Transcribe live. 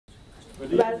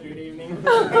Good evening.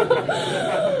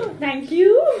 Thank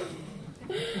you.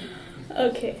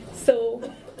 Okay, so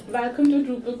welcome to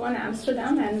DrupalCon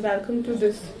Amsterdam and welcome to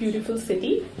this beautiful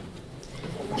city.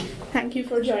 Thank you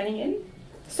for joining in.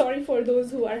 Sorry for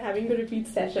those who are having a repeat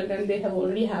session and they have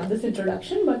already had this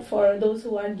introduction, but for those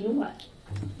who are new,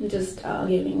 I'm just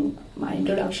giving my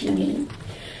introduction again.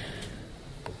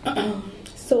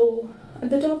 So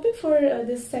the topic for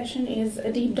this session is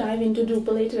a deep dive into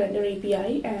Drupal 8 Render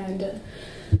API, and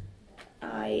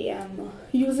I am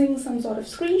using some sort of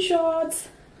screenshots,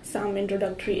 some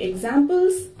introductory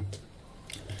examples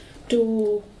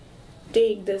to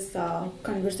take this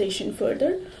conversation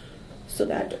further so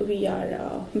that we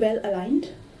are well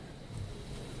aligned.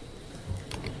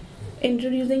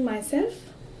 Introducing myself,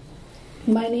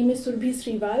 my name is Surbhi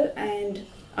Sriwal and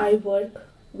I work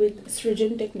with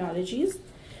Srijan Technologies.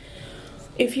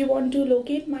 If you want to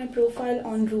locate my profile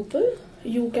on Drupal,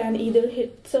 you can either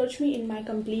search me in my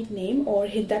complete name or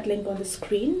hit that link on the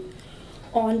screen.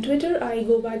 On Twitter, I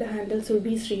go by the handle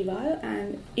Surbhi Sriwal,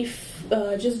 and if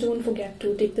just don't forget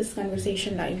to take this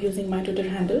conversation live using my Twitter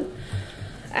handle.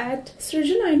 At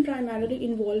Srijan, I am primarily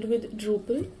involved with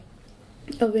Drupal,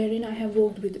 wherein I have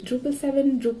worked with Drupal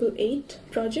 7, Drupal 8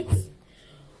 projects,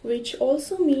 which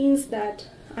also means that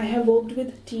I have worked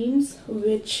with teams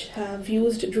which have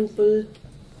used Drupal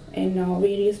in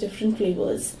various different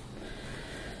flavors.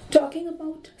 Talking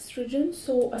about Srijan,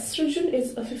 so Srijan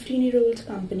is a 15-year-old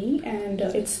company, and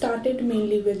it started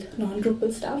mainly with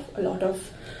non-Drupal stuff, a lot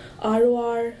of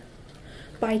ROR,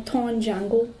 Python,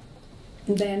 Django.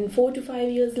 Then 4 to 5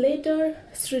 years later,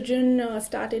 Srijan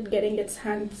started getting its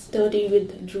hands dirty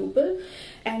with Drupal,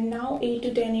 and now 8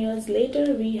 to 10 years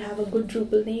later, we have a good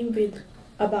Drupal name with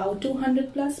about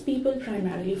 200 plus people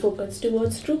primarily focused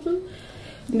towards Drupal,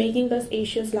 making us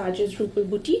Asia's largest Drupal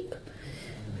boutique.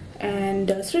 And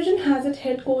Srijan has its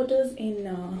headquarters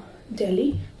in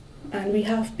Delhi, and we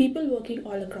have people working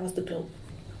all across the globe.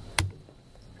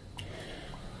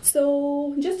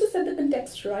 So just to set the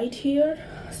context right here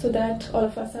so that all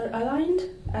of us are aligned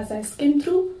as I skim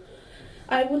through,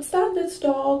 I would start this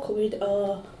talk with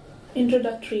an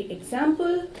introductory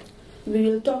example. We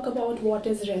will talk about what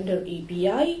is Render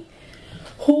API,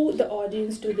 who the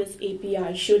audience to this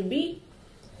API should be,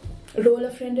 role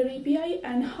of Render API,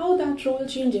 and how that role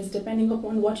changes depending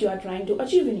upon what you are trying to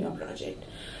achieve in your project,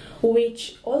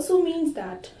 which also means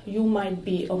that you might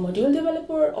be a module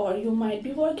developer or you might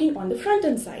be working on the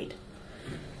front-end side.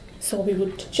 So we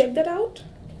would check that out.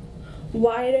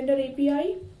 Why Render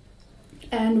API?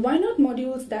 And why not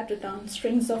modules that return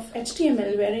strings of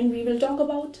HTML, wherein we will talk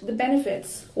about the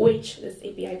benefits which this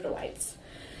API provides.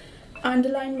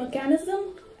 Underlying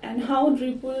mechanism and how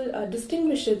Drupal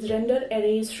distinguishes render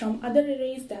arrays from other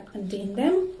arrays that contain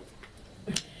them.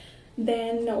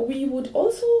 Then we would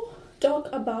also talk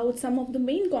about some of the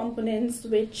main components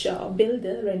which build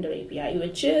the Render API,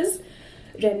 which is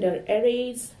render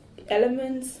arrays,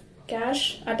 elements,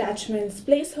 cache, attachments,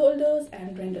 placeholders,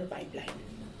 and render pipeline.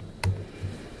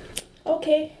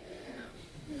 Okay,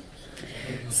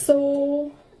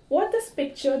 so what this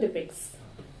picture depicts?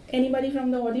 Anybody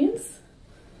from the audience?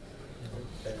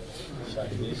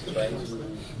 Chinese trying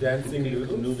to dancing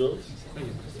noodles.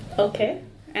 Okay,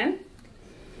 and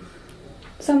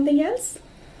something else?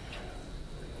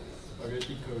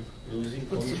 Spaghetti code. Losing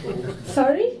control.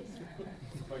 Sorry?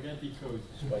 Spaghetti code.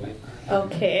 Spaghetti.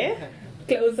 Okay,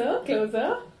 closer.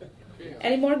 Chaos.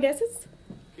 Any more guesses?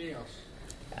 Chaos.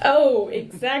 Oh,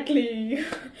 exactly.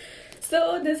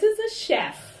 So this is a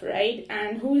chef, right?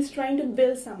 And who is trying to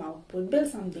build some output, build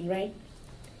something, right?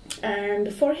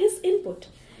 And for his input,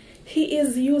 he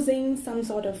is using some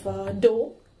sort of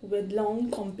dough with long,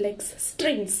 complex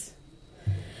strings.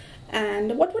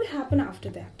 And what would happen after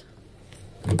that?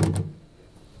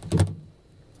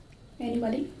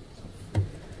 Anybody?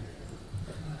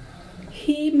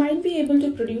 He might be able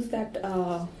to produce that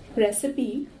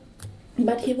recipe,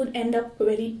 but he would end up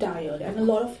very tired and a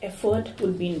lot of effort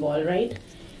would be involved, right,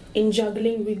 in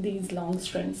juggling with these long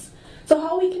strings. So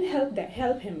how we can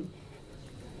help him?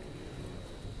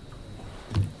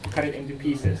 Cut it into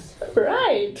pieces.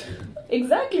 Right,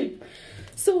 exactly.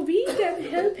 So we can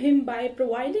help him by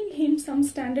providing him some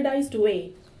standardized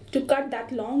way to cut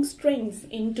that long strings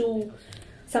into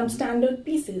some standard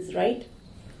pieces, right,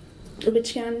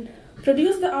 which can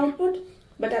produce the output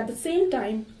but at the same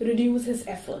time reduce his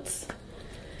efforts.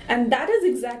 And that is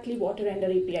exactly what a Render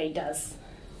API does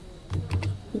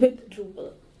with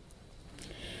Drupal.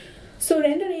 So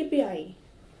Render API,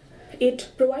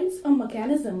 it provides a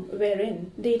mechanism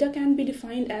wherein data can be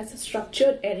defined as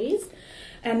structured arrays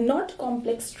and not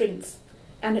complex strings.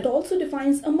 And it also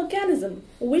defines a mechanism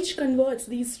which converts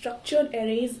these structured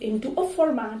arrays into a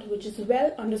format which is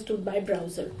well understood by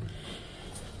browser.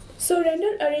 So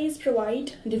render arrays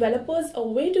provide developers a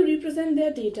way to represent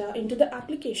their data into the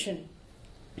application,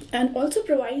 and also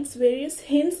provides various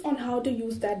hints on how to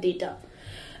use that data.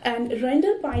 And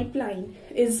render pipeline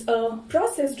is a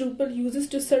process Drupal uses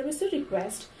to service a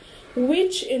request,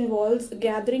 which involves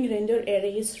gathering render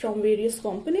arrays from various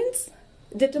components,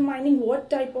 determining what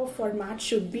type of format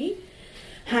should be,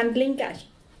 handling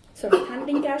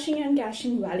caching and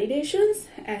caching validations,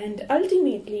 and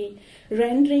ultimately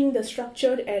rendering the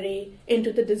structured array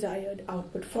into the desired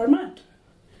output format.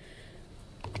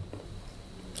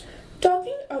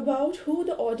 Talking about who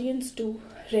the audience to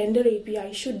render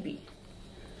API should be.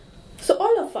 So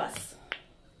all of us,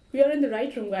 we are in the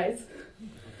right room, guys.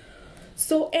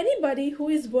 So anybody who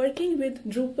is working with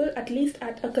Drupal, at least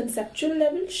at a conceptual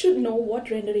level, should know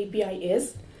what render API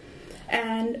is.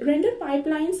 And render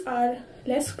pipelines are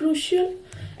less crucial.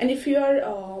 And if you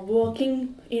are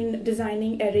working in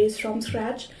designing arrays from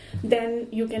scratch, then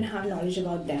you can have knowledge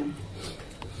about them.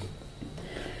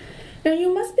 Now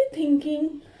you must be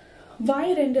thinking,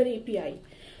 why render API?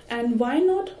 And why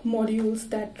not modules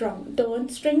that turn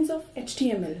strings of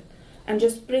HTML and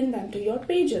just print them to your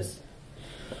pages?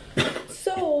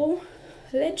 So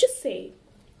let's just say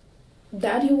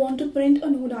that you want to print a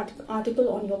nude article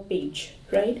on your page,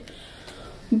 right?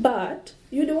 But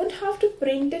you don't have to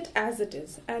print it as it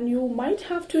is, and you might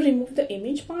have to remove the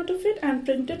image part of it and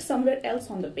print it somewhere else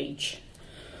on the page.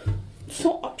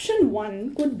 So option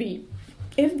one could be,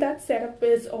 if that setup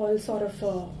is all sort of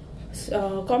a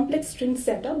complex string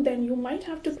setup, then you might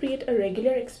have to create a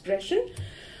regular expression,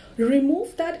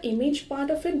 remove that image part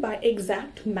of it by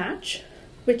exact match,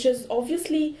 which is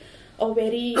obviously a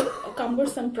very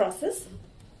cumbersome process,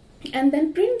 and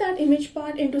then print that image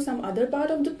part into some other part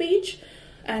of the page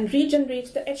and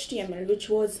regenerate the HTML, which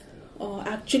was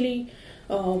actually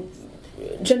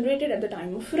generated at the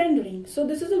time of rendering. So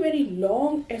this is a very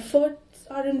long efforts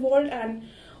are involved, and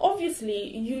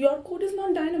obviously your code is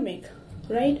not dynamic,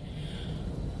 right?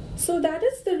 So that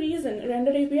is the reason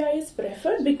render API is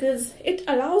preferred, because it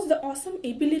allows the awesome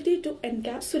ability to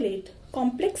encapsulate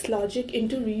complex logic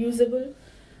into reusable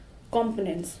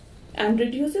components and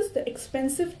reduces the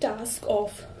expensive task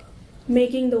of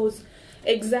making those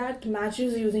exact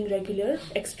matches using regular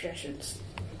expressions.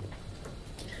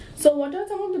 So what are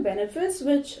some of the benefits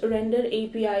which render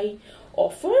API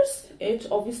offers? It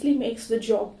obviously makes the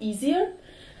job easier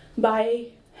by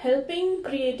helping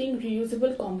creating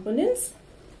reusable components,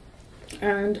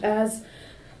 and as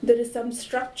there is some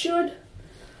structured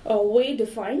way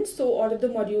defined, so all of the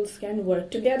modules can work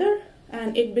together,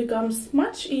 and it becomes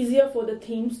much easier for the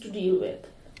themes to deal with.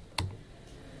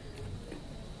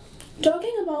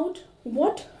 Talking about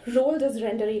what role does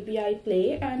render API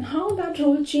play and how that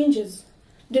role changes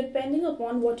depending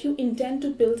upon what you intend to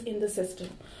build in the system.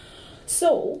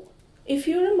 So if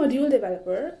you're a module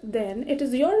developer, then it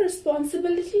is your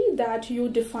responsibility that you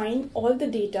define all the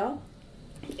data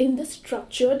in the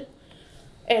structured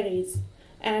arrays,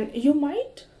 and you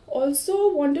might also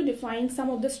want to define some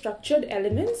of the structured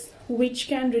elements which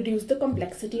can reduce the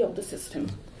complexity of the system.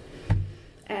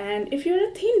 And if you're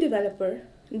a theme developer,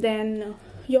 then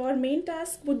your main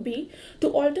task would be to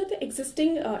alter the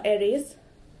existing arrays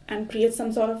and create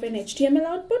some sort of an HTML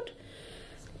output,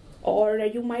 or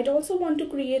you might also want to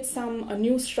create some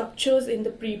new structures in the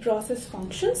pre-process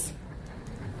functions.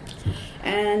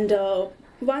 And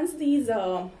once these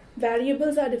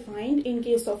variables are defined, in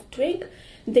case of Twig,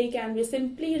 they can be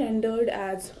simply rendered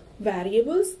as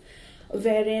variables,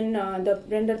 wherein the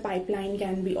render pipeline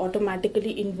can be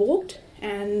automatically invoked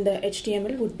and the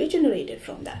HTML would be generated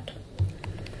from that.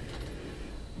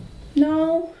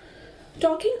 Now,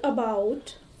 talking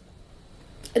about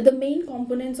the main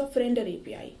components of render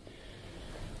API.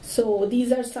 So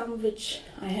these are some which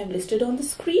I have listed on the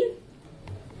screen.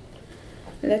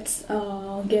 Let's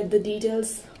get the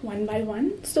details one by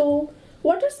one. So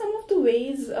what are some of the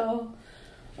ways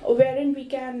wherein we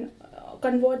can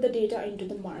convert the data into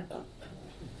the markup?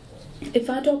 If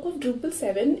I talk of Drupal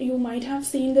 7, you might have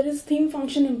seen there is theme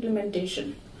function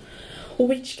implementation,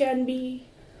 which can be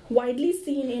widely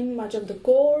seen in much of the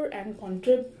core and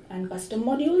contrib and custom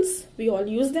modules. We all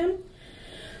use them.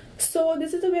 So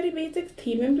this is a very basic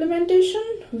theme implementation,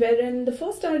 wherein the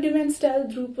first arguments tell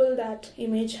Drupal that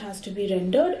image has to be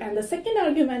rendered, and the second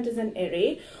argument is an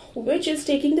array which is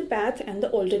taking the path and the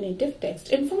alternative text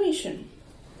information.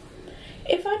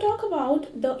 If I talk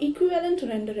about the equivalent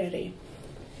render array,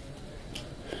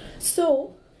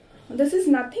 so this is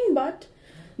nothing but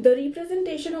the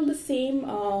representation of the same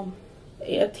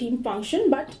theme function,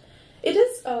 but It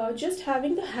is just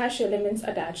having the hash elements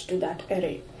attached to that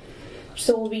array.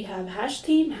 So we have hash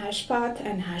theme, hash path,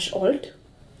 and hash alt,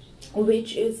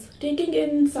 which is taking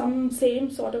in some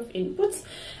same sort of inputs,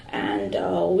 and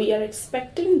we are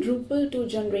expecting Drupal to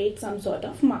generate some sort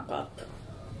of markup.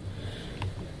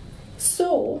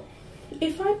 So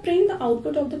if I print the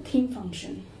output of the theme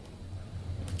function,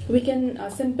 we can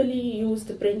simply use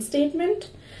the print statement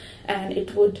and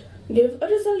it would give a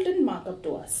resultant markup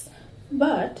to us.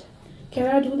 But can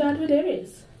I do that with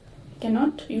arrays?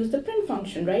 Cannot use the print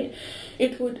function, right?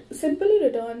 It would simply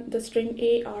return the string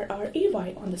array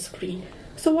on the screen.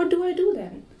 So what do I do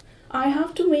then? I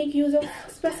have to make use of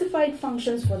specified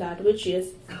functions for that, which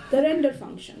is the render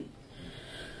function.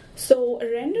 So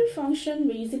a render function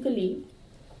basically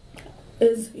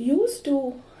is used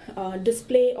to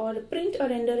display or print a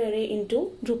render array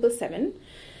into Drupal 7,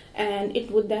 and it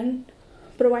would then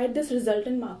provide this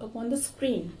resultant markup on the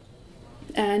screen.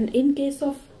 And in case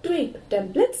of Twig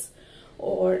templates,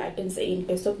 or I can say in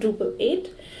case of Drupal 8,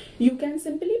 you can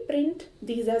simply print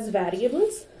these as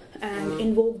variables and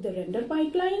invoke the render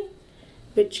pipeline,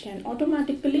 which can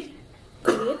automatically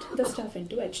create the stuff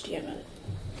into HTML.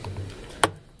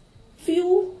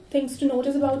 Few things to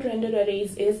notice about render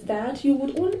arrays is that you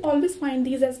would always find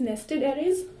these as nested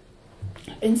arrays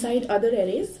inside other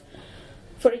arrays.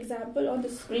 For example, on the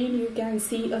screen you can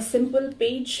see a simple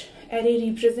page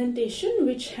array representation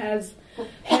which has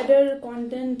header,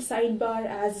 content, sidebar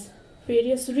as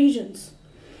various regions.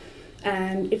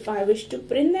 And if I wish to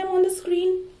print them on the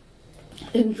screen,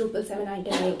 in Drupal 7 I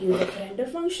can make use of render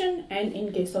function, and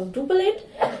in case of Drupal 8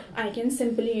 I can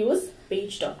simply use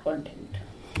page.content.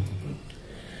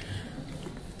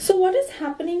 So what is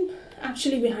happening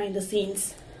actually behind the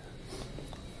scenes?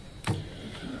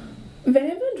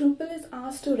 Whenever Drupal is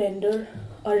asked to render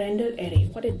a render array,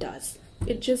 what it does,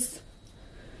 it just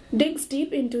digs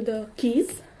deep into the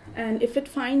keys, and if it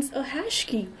finds a hash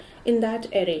key in that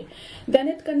array, then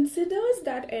it considers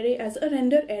that array as a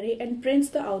render array and prints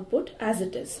the output as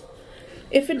it is.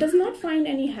 If it does not find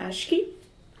any hash key,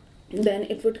 then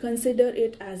it would consider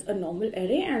it as a normal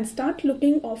array and start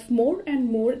looking of more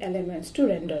and more elements to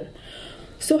render.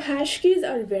 So hash keys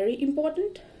are very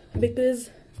important because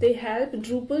they help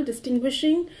Drupal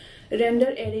distinguishing render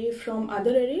array from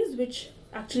other arrays which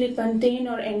actually contain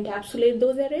or encapsulate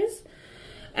those arrays,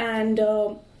 and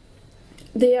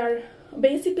they are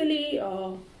basically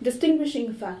a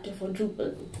distinguishing factor for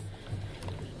Drupal.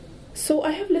 So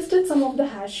I have listed some of the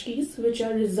hash keys which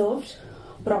are reserved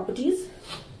properties,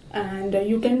 and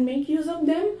you can make use of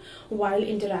them while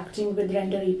interacting with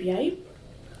render API.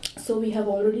 So we have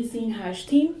already seen hash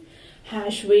theme.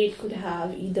 Hash weight could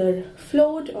have either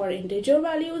float or integer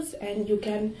values, and you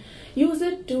can use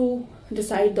it to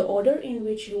decide the order in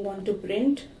which you want to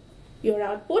print your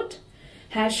output.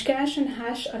 Hash cache and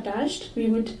hash attached we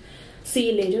would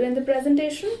see later in the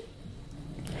presentation.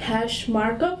 Hash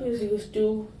markup is used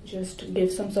to just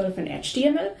give some sort of an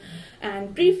HTML,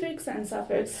 and prefix and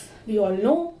suffix we all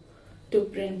know to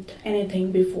print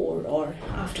anything before or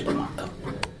after the markup.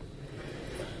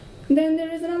 Then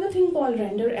there is another thing called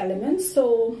render elements.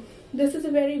 So this is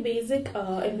a very basic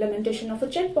implementation of a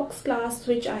checkbox class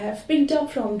which I have picked up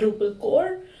from Drupal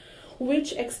core,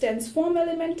 which extends form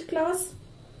element class,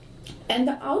 and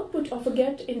the output of a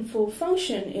get info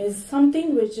function is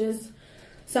something which is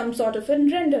some sort of a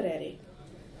render array.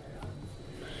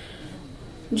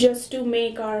 Just to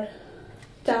make our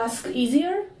task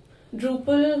easier,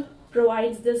 Drupal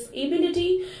provides this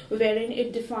ability wherein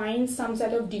it defines some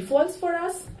set of defaults for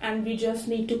us, and we just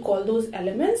need to call those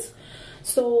elements.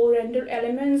 So render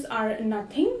elements are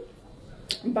nothing,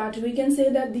 but we can say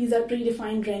that these are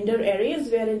predefined render arrays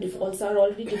wherein defaults are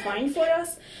already defined for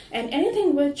us, and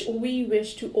anything which we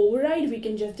wish to override, we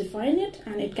can just define it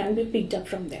and it can be picked up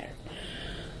from there.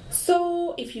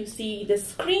 So if you see the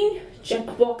screen,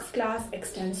 checkbox class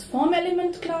extends form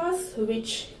element class,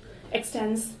 which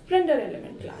extends render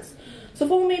element class. So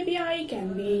form API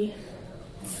can be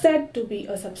said to be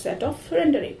a subset of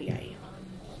render API.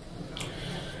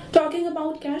 Talking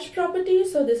about cache property,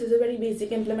 so this is a very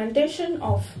basic implementation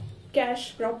of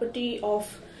cache property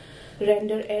of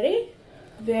render array,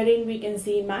 wherein we can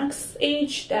see max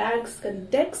age, tags,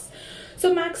 context.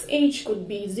 So max age could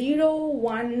be 0,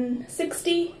 1,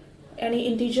 60, any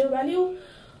integer value.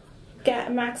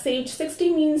 Max age 60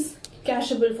 means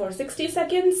cacheable for 60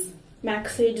 seconds.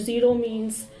 Max age 0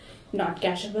 means not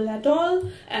cacheable at all,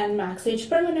 and max age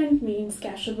permanent means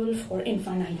cacheable for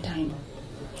infinite time.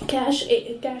 Cache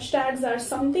tags are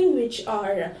something which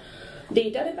are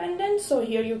data dependent. So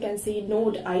here you can see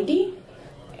node ID.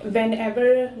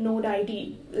 Whenever node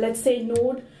ID, let's say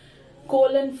node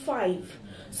 :5,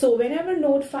 So whenever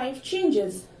node 5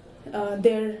 changes,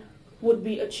 there would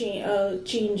be a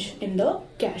change in the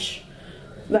cache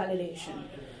validation.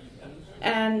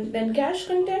 And then cache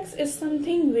context is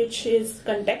something which is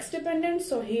context dependent.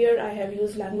 So here I have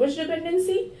used language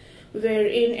dependency,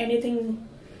 wherein anything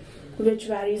which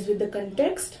varies with the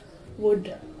context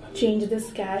would change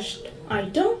this cached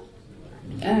item.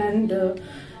 And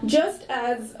just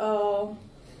as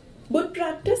good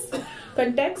practice,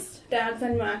 context tags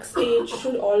and max age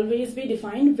should always be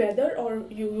defined whether or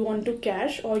you want to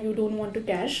cache or you don't want to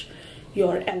cache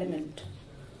your element.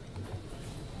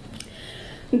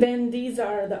 Then these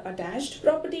are the attached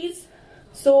properties.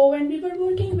 So when we were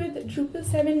working with Drupal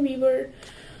 7, we were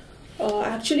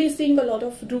actually seeing a lot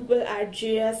of Drupal add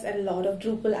JS and a lot of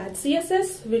Drupal add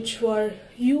CSS, which were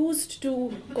used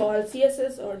to call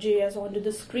CSS or JS onto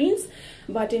the screens.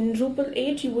 But in Drupal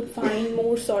 8, you would find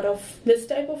more sort of this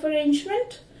type of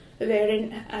arrangement,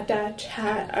 wherein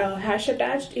hash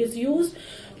attached is used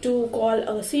to call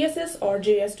a CSS or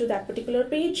JS to that particular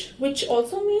page, which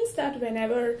also means that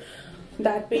whenever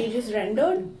that page is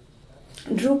rendered,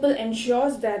 Drupal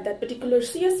ensures that that particular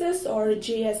CSS or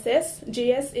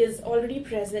JS is already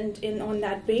present on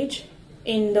that page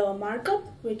in the markup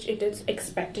which it is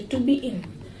expected to be in.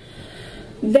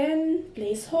 Then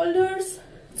placeholders.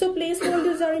 So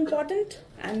placeholders are important,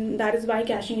 and that is why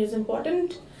caching is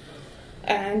important.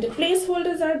 And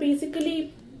placeholders are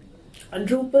basically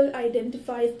Drupal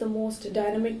identifies the most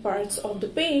dynamic parts of the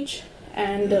page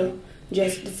and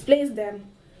just displays them,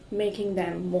 making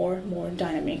them more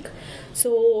dynamic.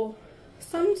 So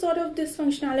some sort of this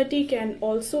functionality can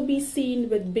also be seen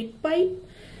with BigPipe,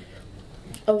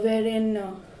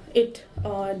 wherein it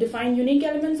define unique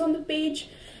elements on the page,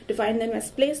 define them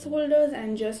as placeholders,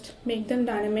 and just make them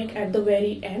dynamic at the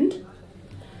very end.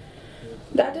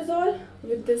 That is all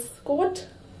with this quote.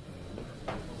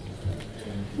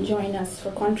 Join us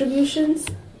for contributions,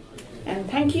 and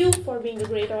thank you for being a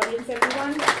great audience,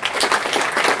 everyone.